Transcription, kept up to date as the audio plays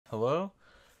Hello,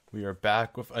 we are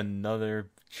back with another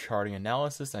charting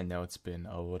analysis. I know it's been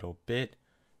a little bit.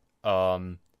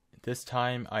 This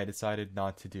time I decided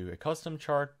not to do a custom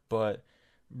chart, but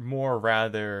more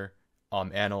rather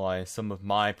analyze some of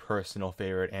my personal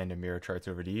favorite and mirror charts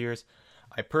over the years.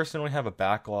 I personally have a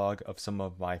backlog of some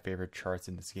of my favorite charts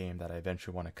in this game that I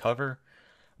eventually want to cover.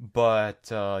 But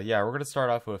yeah, we're going to start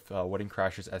off with Wedding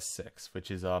Crashers S6,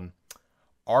 which is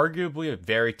arguably a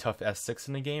very tough S6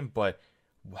 in the game, but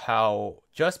how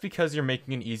just because you're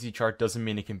making an easy chart doesn't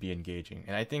mean it can be engaging.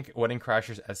 And I think Wedding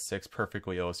Crashers S6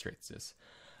 perfectly illustrates this.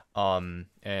 And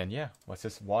yeah, let's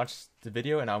just watch the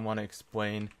video and I want to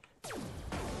explain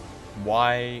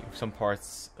why some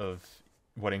parts of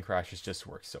Wedding Crashers just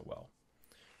work so well.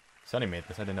 Sonny made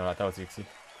this, I didn't know that was easy.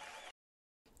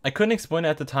 I couldn't explain it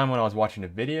at the time when I was watching the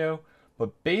video,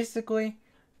 but basically,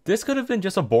 this could have been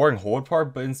just a boring hold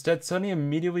part, but instead Sonny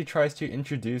immediately tries to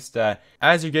introduce that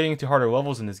as you're getting into harder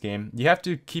levels in this game, you have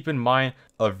to keep in mind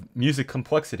of music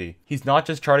complexity. He's not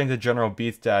just charting the general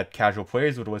beats that casual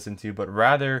players would listen to, but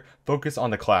rather focus on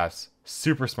the claps.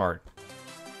 Super smart.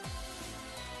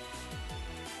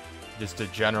 Just the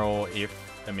general the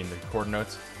chord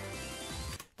notes.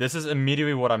 This is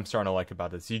immediately what I'm starting to like about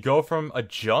this. You go from a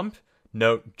jump,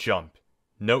 note, jump,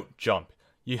 note, jump.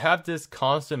 You have this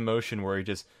constant motion where you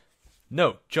just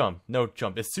note, jump, note,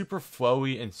 jump. It's super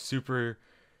flowy and super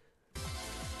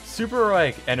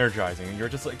like energizing. And you're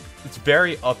just like, it's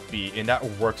very upbeat and that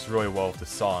works really well with the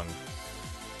song.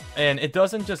 And it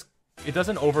doesn't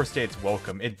overstay its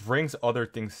welcome. It brings other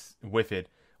things with it,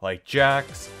 like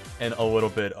jacks and a little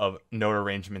bit of note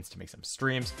arrangements to make some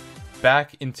streams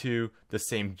back into the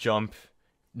same jump,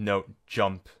 note,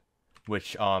 jump,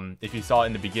 which if you saw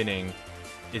in the beginning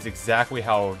is exactly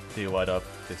how they led up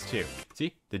this too.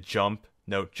 See? The jump,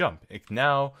 note, jump.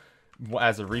 Now,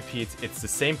 as it repeats, it's the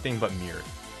same thing but mirrored.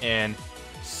 And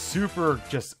super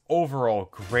just overall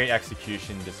great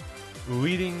execution, just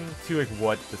leading to like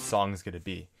what the song's gonna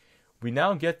be. We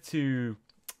now get to,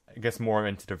 I guess, more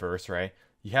into the verse, right?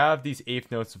 You have these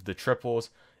eighth notes of the triples.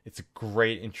 It's a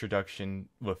great introduction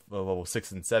with level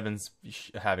 6 and 7s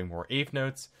having more eighth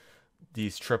notes.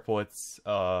 These triplets,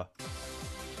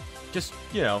 just,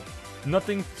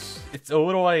 nothing, it's a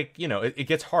little like, it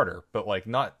gets harder, but like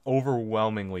not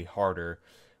overwhelmingly harder,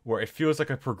 where it feels like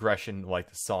a progression like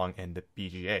the song and the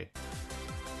BGA.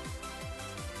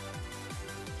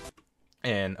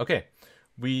 And okay,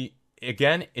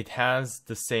 it has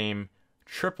the same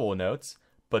triple notes,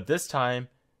 but this time,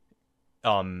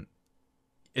 you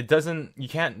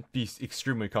can't be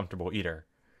extremely comfortable either.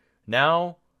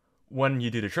 Now, when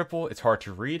you do the triple, it's hard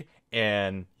to read,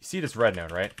 and you see this red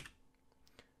note, right?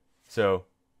 So,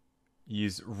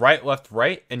 use right, left,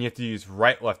 right, and you have to use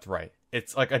right, left, right.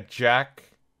 It's like a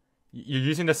jack. You're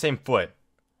using the same foot,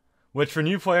 which for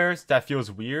new players, that feels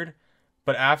weird,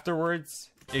 but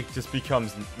afterwards, it just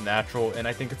becomes natural, and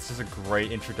I think it's just a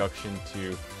great introduction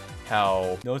to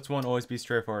how notes won't always be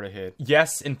straightforward to hit.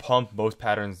 Yes, in Pump, most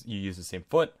patterns you use the same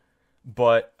foot,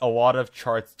 but a lot of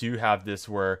charts do have this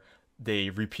where they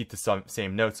repeat the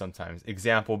same notes sometimes.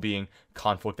 Example being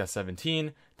Conflict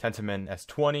S17, Tentamen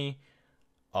S20,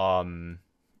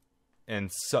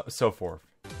 and so forth.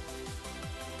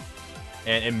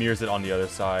 And it mirrors it on the other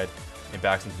side, and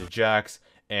backs into the jacks,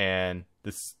 and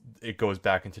it goes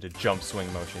back into the jump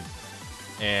swing motion,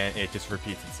 and it just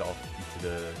repeats itself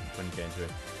when you get into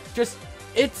it.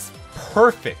 It's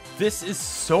perfect. This is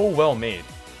so well made.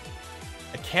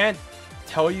 I can't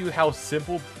tell you how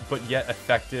simple but yet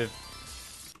effective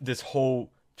this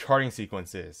whole charting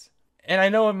sequence is. And I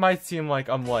know it might seem like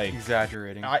I'm like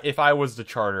exaggerating. If I was the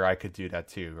charter, I could do that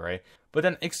too, right? But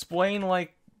then explain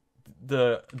like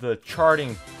the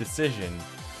charting decision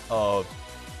of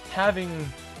having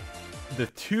the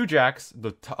two jacks, the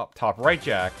top right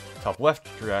jack, top left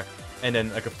jack, and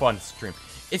then like a fun stream.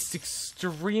 It's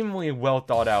extremely well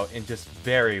thought out and just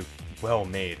very well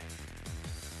made.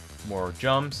 More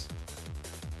jumps.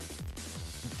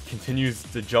 Continues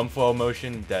the jump flow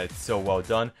motion that's so well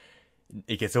done.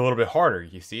 It gets a little bit harder,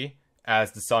 you see.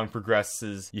 As the song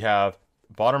progresses, you have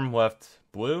bottom left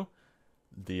blue,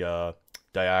 the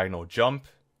diagonal jump,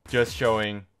 just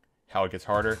showing how it gets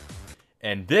harder.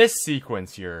 And this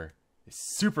sequence here is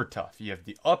super tough. You have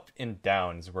the up and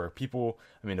downs where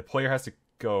the player has to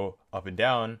go up and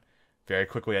down very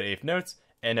quickly at eighth notes,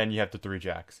 and then you have the three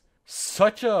jacks.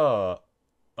 Such a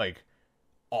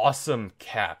awesome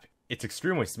cap. It's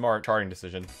extremely smart charting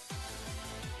decision.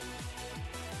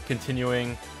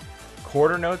 Continuing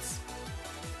quarter notes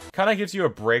kind of gives you a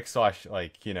break / kind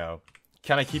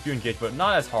of keep you engaged, but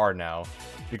not as hard now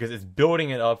because it's building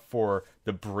it up for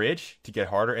the bridge to get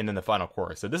harder, and then the final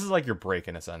chorus. So this is like your break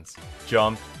in a sense.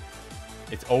 Jump.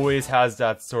 It always has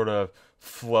that sort of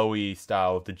flowy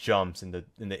style of the jumps in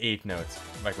the eighth notes.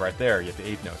 Like right there, you have the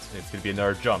eighth notes. It's gonna be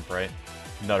another jump, right?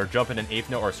 Another jump and an eighth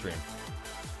note or stream.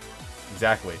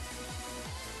 Exactly.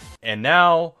 And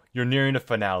now you're nearing the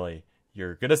finale.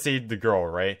 You're gonna save the girl,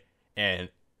 right? And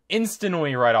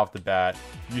instantly, right off the bat,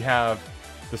 you have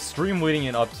the stream leading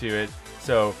it up to it.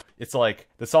 So it's like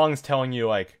the song's telling you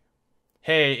like,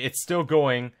 hey, it's still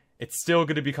going. It's still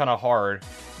gonna be kind of hard.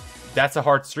 That's a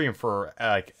hard stream for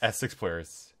like S6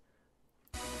 players.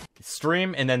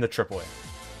 Stream and then the AAA.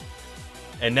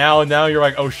 And now you're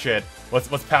like, oh shit, let's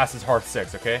pass this hard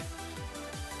 6, okay?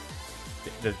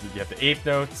 You have the eighth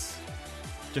notes,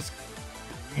 just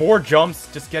more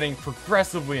jumps, just getting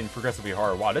progressively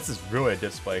hard. Wow, this is really a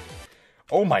diff spike.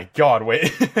 Oh my god,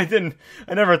 wait, I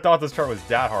never thought this chart was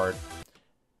that hard.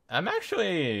 I'm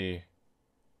actually,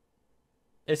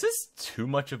 is this too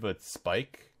much of a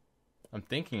spike? I'm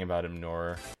thinking about it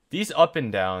more. These up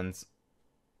and downs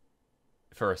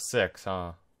for a 6,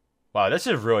 huh? Wow, this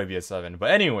should really be a 7.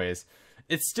 But anyways,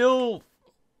 it still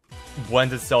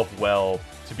blends itself well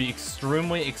to be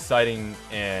extremely exciting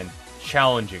and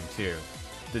challenging too.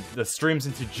 The streams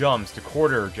into jumps, to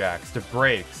quarter jacks, to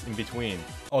breaks in between.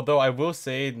 Although I will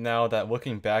say now that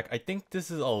looking back, I think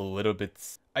this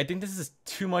is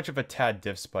too much of a tad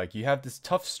diff spike. You have this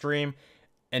tough stream,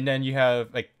 and then you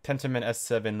have like Pentiment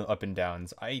S7 up and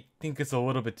downs. I think it's a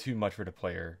little bit too much for the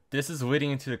player. This is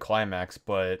leading into the climax,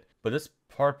 but this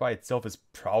part by itself is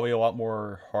probably a lot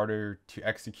more harder to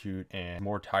execute and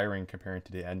more tiring compared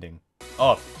to the ending.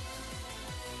 Up.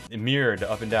 It mirrored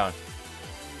up and down.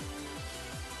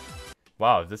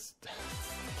 Wow, this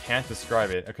can't describe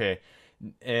it. Okay,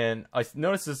 and I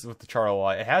noticed this with the chart a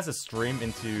lot. It has a stream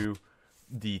into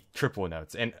the triple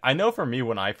notes, and I know for me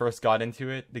when I first got into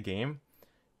it, the game,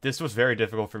 this was very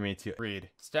difficult for me to read.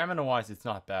 Stamina-wise, it's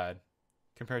not bad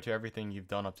compared to everything you've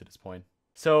done up to this point.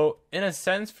 So, in a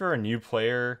sense, for a new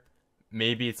player,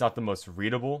 maybe it's not the most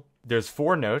readable. There's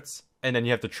 4 notes, and then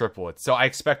you have to triple it. So I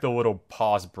expect a little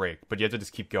pause break, but you have to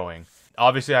just keep going.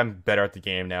 Obviously, I'm better at the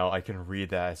game now. I can read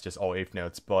that as just all 8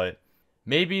 notes, but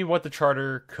maybe what the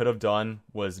charter could have done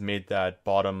was made that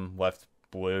bottom left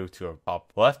blue to a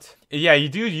top left. Yeah, you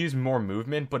do use more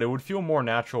movement, but it would feel more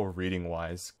natural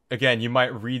reading-wise. Again, you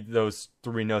might read those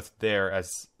 3 notes there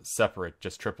as separate,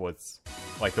 just triplets,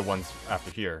 like the ones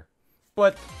after here.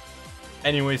 But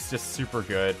anyways, just super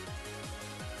good.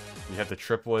 You have the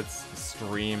triplets, the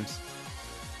streams.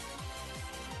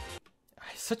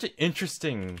 Such an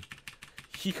interesting...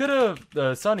 He could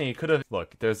have... Sunny could have...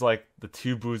 Look, there's like the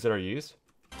 2 blues that are used.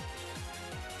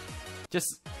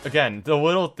 Just, again, the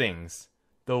little things.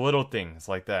 The little things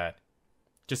like that.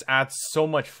 Just adds so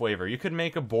much flavor. You could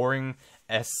make a boring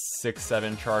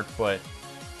S6-7 chart, but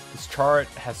this chart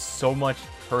has so much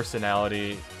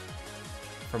personality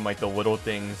from like the little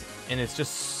things, and it's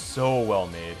just so well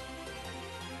made.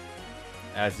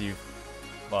 As you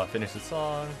finish the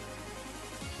song,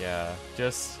 yeah,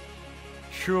 just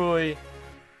truly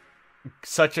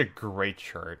such a great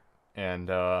chart. And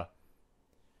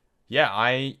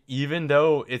yeah, even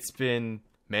though it's been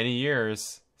many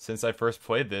years since I first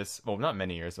played this, well, not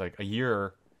many years, like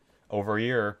over a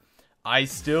year, I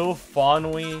still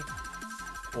fondly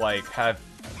like have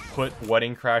put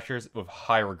Wedding Crashers with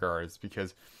high regards,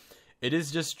 because it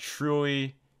is just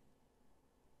truly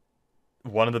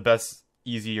one of the best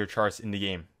easier charts in the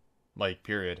game, like,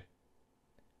 period.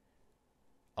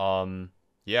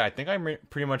 Yeah, I think I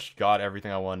pretty much got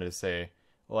everything I wanted to say.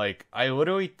 Like, I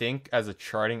literally think as a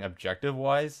charting objective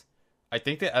wise, I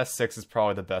think the S6 is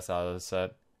probably the best out of the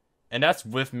set. And that's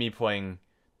with me playing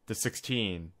the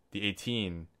 16, the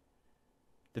 18.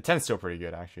 The 10's still pretty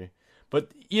good, actually.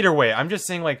 But either way, I'm just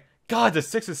saying, like, God, the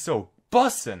 6 is so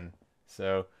bussin'.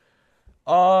 So,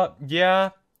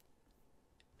 yeah.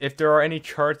 If there are any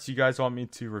charts you guys want me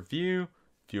to review,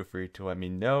 feel free to let me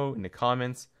know in the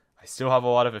comments. I still have a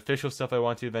lot of official stuff I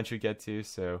want to eventually get to,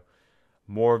 so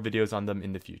more videos on them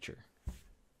in the future.